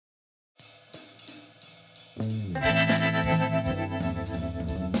Hello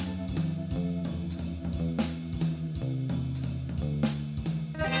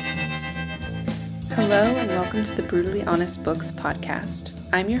and welcome to the Brutally Honest Books podcast.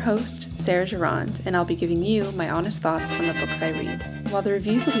 I'm your host, Sarah Gerard, and I'll be giving you my honest thoughts on the books I read. While the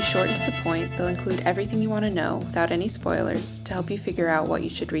reviews will be short and to the point, they'll include everything you want to know without any spoilers to help you figure out what you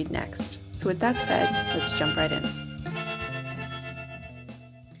should read next. So with that said, let's jump right in.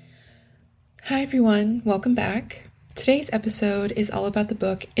 Hi everyone, welcome back. Today's episode is all about the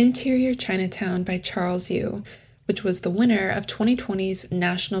book Interior Chinatown by Charles Yu, which was the winner of 2020's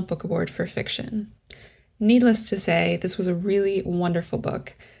National Book Award for Fiction. Needless to say, this was a really wonderful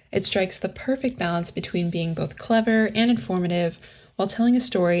book. It strikes the perfect balance between being both clever and informative while telling a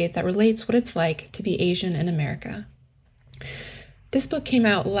story that relates what it's like to be Asian in America. This book came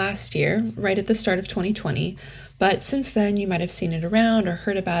out last year, right at the start of 2020, but since then you might have seen it around or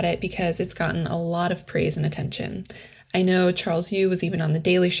heard about it because it's gotten a lot of praise and attention. I know Charles Yu was even on The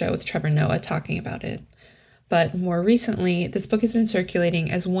Daily Show with Trevor Noah talking about it. But more recently, this book has been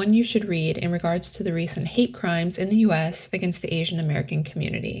circulating as one you should read in regards to the recent hate crimes in the US against the Asian American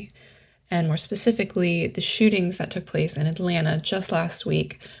community. And more specifically, the shootings that took place in Atlanta just last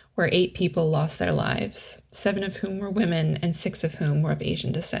week, where 8 people lost their lives, 7 of whom were women and 6 of whom were of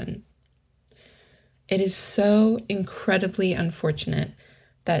Asian descent. It is so incredibly unfortunate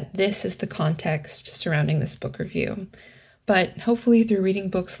that this is the context surrounding this book review. But hopefully through reading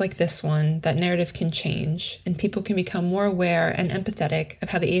books like this one, that narrative can change and people can become more aware and empathetic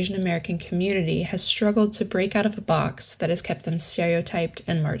of how the Asian American community has struggled to break out of a box that has kept them stereotyped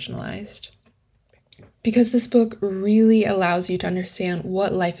and marginalized. Because this book really allows you to understand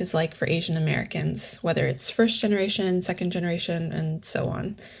what life is like for Asian Americans, whether it's first generation, second generation, and so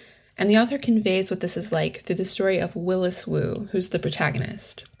on. And the author conveys what this is like through the story of Willis Wu, who's the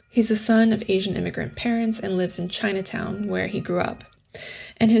protagonist. He's the son of Asian immigrant parents and lives in Chinatown, where he grew up.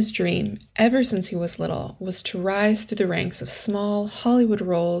 And his dream, ever since he was little, was to rise through the ranks of small Hollywood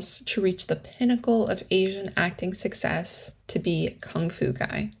roles to reach the pinnacle of Asian acting success, to be Kung Fu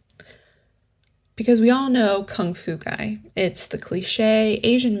Guy. Because we all know Kung Fu Guy. It's the cliché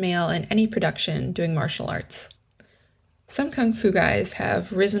Asian male in any production doing martial arts. Some Kung Fu guys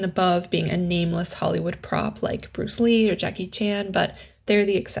have risen above being a nameless Hollywood prop like Bruce Lee or Jackie Chan, but they're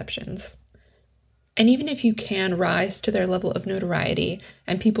the exceptions. And even if you can rise to their level of notoriety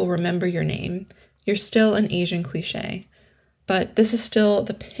and people remember your name, you're still an Asian cliché. But this is still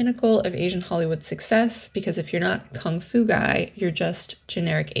the pinnacle of Asian Hollywood success because if you're not Kung Fu Guy, you're just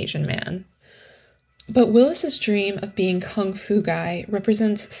generic Asian man. But Willis's dream of being Kung Fu Guy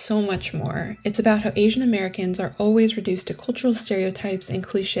represents so much more. It's about how Asian Americans are always reduced to cultural stereotypes and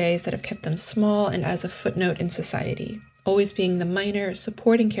cliches that have kept them small and as a footnote in society, always being the minor,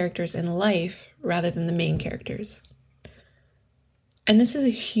 supporting characters in life rather than the main characters. And this is a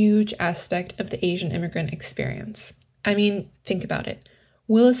huge aspect of the Asian immigrant experience. I mean, think about it.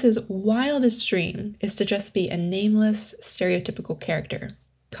 Willis's wildest dream is to just be a nameless, stereotypical character,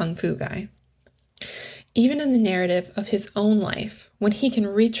 Kung Fu Guy. Even in the narrative of his own life, when he can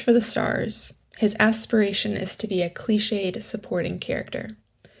reach for the stars, his aspiration is to be a cliched supporting character.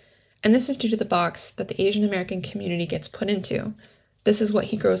 And this is due to the box that the Asian American community gets put into. This is what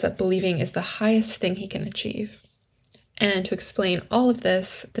he grows up believing is the highest thing he can achieve. And to explain all of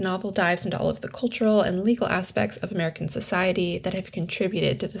this, the novel dives into all of the cultural and legal aspects of American society that have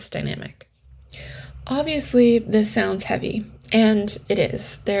contributed to this dynamic. Obviously, this sounds heavy, and it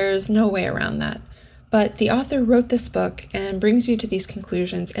is. There's no way around that. But the author wrote this book and brings you to these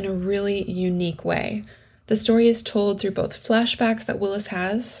conclusions in a really unique way. The story is told through both flashbacks that Willis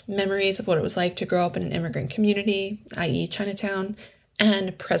has, memories of what it was like to grow up in an immigrant community, i.e. Chinatown,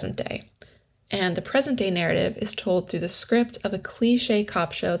 and present day. And the present day narrative is told through the script of a cliché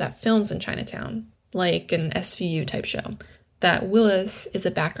cop show that films in Chinatown, like an SVU type show, that Willis is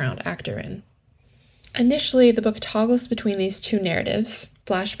a background actor in. Initially, the book toggles between these two narratives,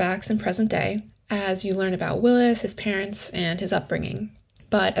 flashbacks and present day, as you learn about Willis, his parents, and his upbringing.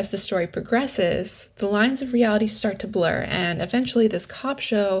 But as the story progresses, the lines of reality start to blur, and eventually this cop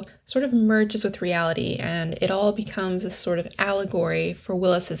show sort of merges with reality, and it all becomes a sort of allegory for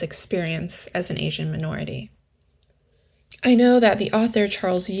Willis's experience as an Asian minority. I know that the author,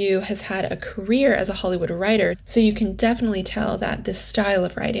 Charles Yu, has had a career as a Hollywood writer, so you can definitely tell that this style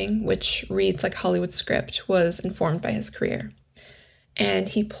of writing, which reads like Hollywood script, was informed by his career. And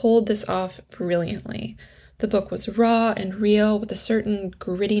he pulled this off brilliantly. The book was raw and real with a certain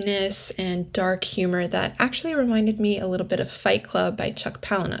grittiness and dark humor that actually reminded me a little bit of Fight Club by Chuck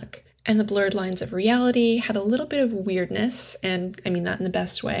Palahniuk. And the blurred lines of reality had a little bit of weirdness, and I mean that in the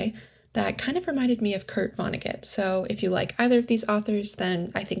best way, that kind of reminded me of Kurt Vonnegut. So if you like either of these authors,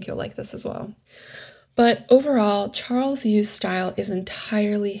 then I think you'll like this as well. But overall, Charles Yu's style is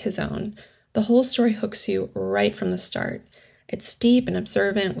entirely his own. The whole story hooks you right from the start. It's deep and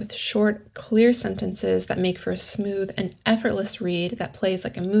observant with short, clear sentences that make for a smooth and effortless read that plays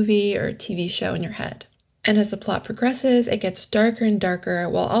like a movie or a TV show in your head. And as the plot progresses, it gets darker and darker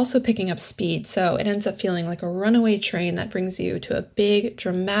while also picking up speed, so it ends up feeling like a runaway train that brings you to a big,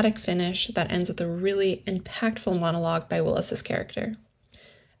 dramatic finish that ends with a really impactful monologue by Willis's character.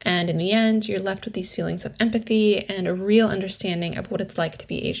 And in the end, you're left with these feelings of empathy and a real understanding of what it's like to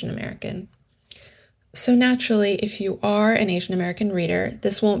be Asian American. So naturally, if you are an Asian American reader,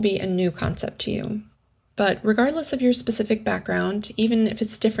 this won't be a new concept to you. But regardless of your specific background, even if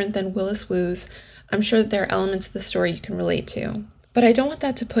it's different than Willis Wu's, I'm sure that there are elements of the story you can relate to. But I don't want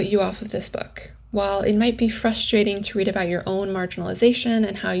that to put you off of this book. While it might be frustrating to read about your own marginalization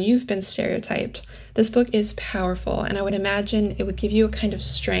and how you've been stereotyped, this book is powerful, and I would imagine it would give you a kind of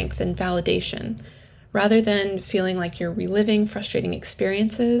strength and validation. Rather than feeling like you're reliving frustrating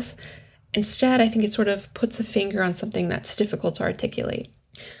experiences, instead, I think it sort of puts a finger on something that's difficult to articulate.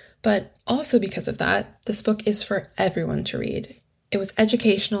 But also because of that, this book is for everyone to read. It was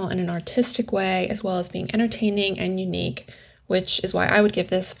educational in an artistic way, as well as being entertaining and unique, which is why I would give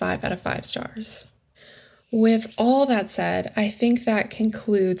this 5 out of 5 stars. With all that said, I think that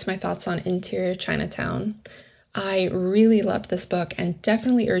concludes my thoughts on Interior Chinatown. I really loved this book and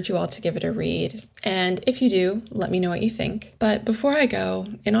definitely urge you all to give it a read. And if you do, let me know what you think. But before I go,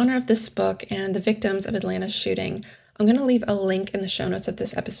 in honor of this book and the victims of Atlanta's shooting, I'm going to leave a link in the show notes of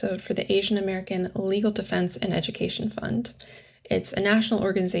this episode for the Asian American Legal Defense and Education Fund. It's a national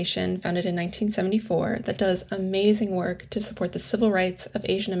organization founded in 1974 that does amazing work to support the civil rights of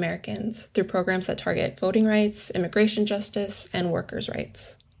Asian Americans through programs that target voting rights, immigration justice, and workers'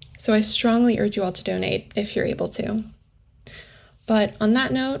 rights. So I strongly urge you all to donate if you're able to. But on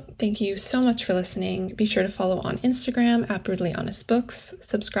that note, thank you so much for listening. Be sure to follow on Instagram at Brutally Honest Books,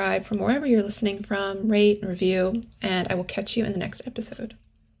 subscribe from wherever you're listening from, rate and review, and I will catch you in the next episode.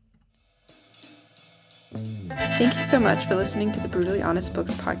 Thank you so much for listening to the Brutally Honest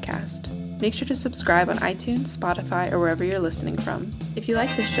Books podcast. Make sure to subscribe on iTunes, Spotify, or wherever you're listening from. If you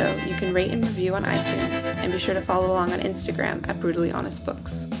like this show, you can rate and review on iTunes, and be sure to follow along on Instagram at Brutally Honest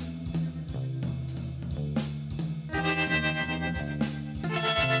Books.